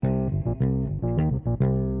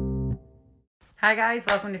Hi guys,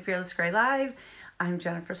 welcome to Fearless Gray Live. I'm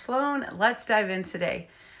Jennifer Sloan. Let's dive in today.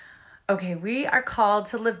 Okay, we are called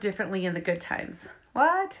to live differently in the good times.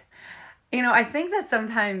 What? I think that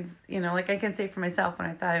sometimes, like I can say for myself when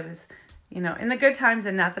I thought I was, in the good times,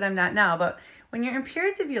 and not that I'm not now, but when you're in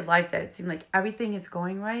periods of your life that it seemed like everything is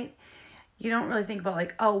going right, you don't really think about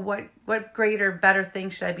like, oh, what greater, better thing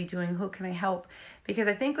should I be doing? Who can I help? Because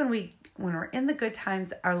I think when we're in the good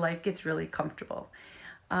times, our life gets really comfortable.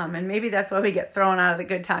 And maybe that's why we get thrown out of the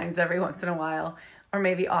good times every once in a while, or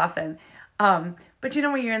maybe often. But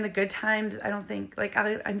when you're in the good times, I don't think,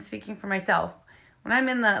 I'm speaking for myself. When I'm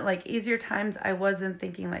in the easier times, I wasn't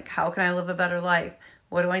thinking how can I live a better life?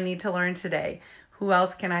 What do I need to learn today? Who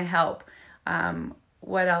else can I help?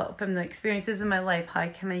 What else from the experiences in my life? How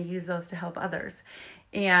can I use those to help others?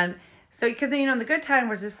 And so, because in the good time,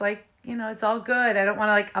 we're just it's all good. I don't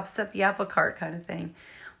want to upset the apple cart kind of thing.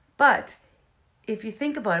 But if you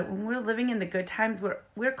think about it, when we're living in the good times,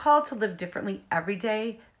 we're called to live differently every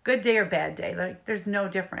day, good day or bad day. There's no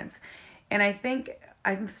difference. And I think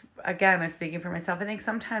I'm speaking for myself. I think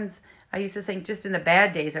sometimes I used to think just in the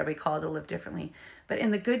bad days are we called to live differently. But in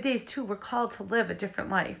the good days too, we're called to live a different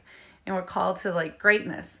life. And we're called to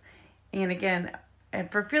greatness. And again,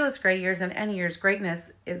 and for Fearless Gray years and any years, greatness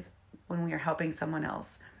is when we are helping someone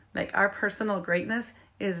else. Our personal greatness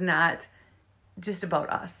is not just about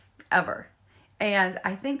us, ever. And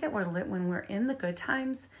I think that when we're in the good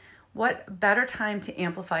times, what better time to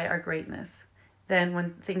amplify our greatness than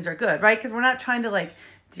when things are good, right? Because we're not trying to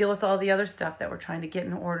deal with all the other stuff that we're trying to get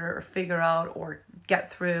in order or figure out or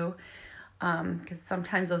get through. Because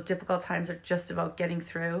sometimes those difficult times are just about getting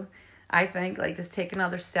through. I think just take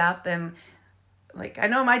another step. And I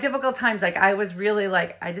know my difficult times, I was really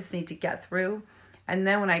I just need to get through. And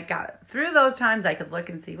then when I got through those times, I could look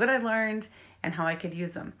and see what I learned and how I could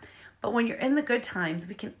use them. But when you're in the good times,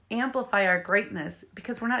 we can amplify our greatness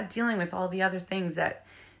because we're not dealing with all the other things that,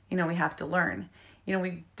 we have to learn.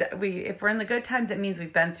 If we're in the good times, it means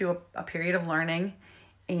we've been through a period of learning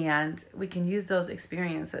and we can use those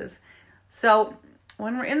experiences. So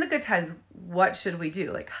when we're in the good times, what should we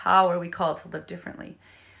do? How are we called to live differently?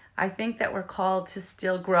 I think that we're called to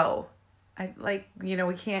still grow. We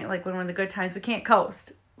can't, when we're in the good times, we can't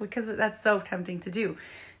coast because that's so tempting to do.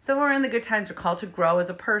 So when we're in the good times, we're called to grow as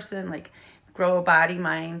a person, grow a body,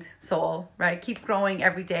 mind, soul, right? Keep growing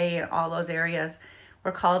every day in all those areas.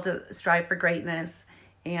 We're called to strive for greatness.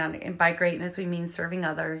 And by greatness, we mean serving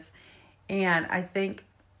others. And I think,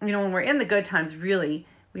 when we're in the good times, really,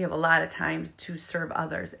 we have a lot of time to serve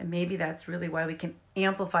others. And maybe that's really why we can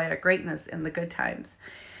amplify our greatness in the good times.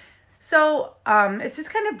 So it's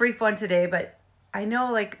just kind of a brief one today, but I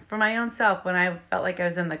know for my own self, when I felt like I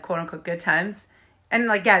was in the quote unquote good times, and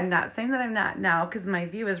again, not saying that I'm not now because my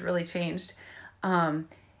view has really changed. But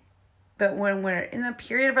when we're in a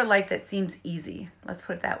period of our life that seems easy, let's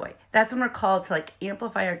put it that way, that's when we're called to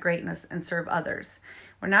amplify our greatness and serve others.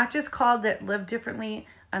 We're not just called to live differently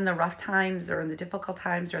on the rough times or in the difficult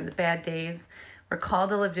times or in the bad days. We're called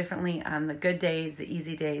to live differently on the good days, the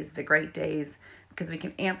easy days, the great days, because we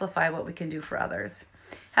can amplify what we can do for others.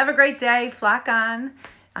 Have a great day. Flock on.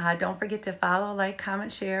 Don't forget to follow,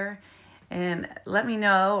 comment, share, and let me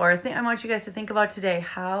know, or I want you guys to think about today,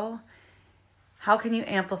 how can you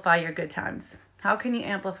amplify your good times? How can you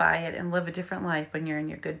amplify it and live a different life when you're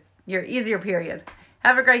in your easier period?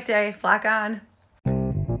 Have a great day. Flock on.